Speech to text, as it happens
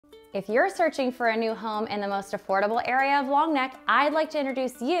If you're searching for a new home in the most affordable area of Long Neck, I'd like to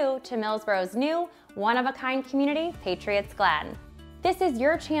introduce you to Millsboro's new, one-of-a-kind community, Patriots Glen. This is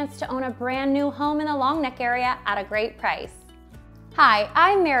your chance to own a brand new home in the Long Neck area at a great price. Hi,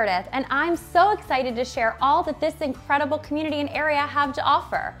 I'm Meredith, and I'm so excited to share all that this incredible community and area have to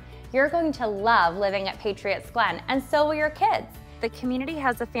offer. You're going to love living at Patriots Glen, and so will your kids. The community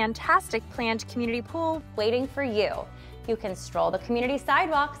has a fantastic planned community pool waiting for you. You can stroll the community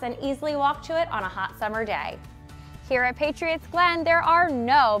sidewalks and easily walk to it on a hot summer day. Here at Patriots Glen, there are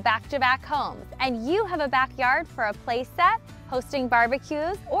no back-to-back homes, and you have a backyard for a play set, hosting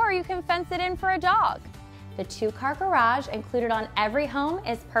barbecues, or you can fence it in for a dog. The 2-car garage included on every home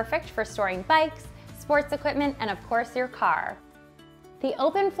is perfect for storing bikes, sports equipment, and of course your car. The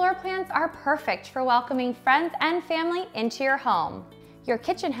open floor plans are perfect for welcoming friends and family into your home. Your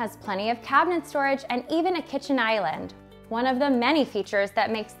kitchen has plenty of cabinet storage and even a kitchen island. One of the many features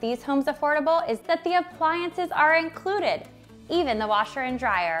that makes these homes affordable is that the appliances are included, even the washer and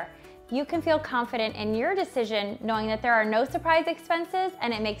dryer. You can feel confident in your decision knowing that there are no surprise expenses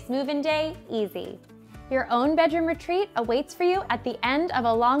and it makes move-in day easy. Your own bedroom retreat awaits for you at the end of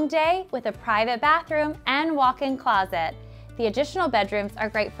a long day with a private bathroom and walk-in closet. The additional bedrooms are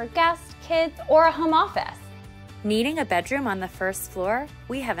great for guests, kids, or a home office. Needing a bedroom on the first floor?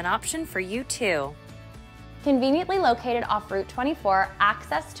 We have an option for you too. Conveniently located off Route 24,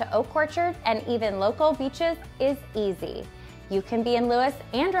 access to Oak Orchard and even local beaches is easy. You can be in Lewis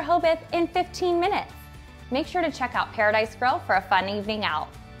and Rehoboth in 15 minutes. Make sure to check out Paradise Grill for a fun evening out.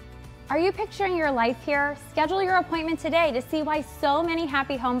 Are you picturing your life here? Schedule your appointment today to see why so many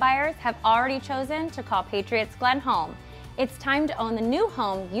happy homebuyers have already chosen to call Patriots Glen home. It's time to own the new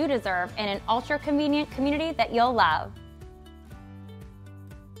home you deserve in an ultra-convenient community that you'll love.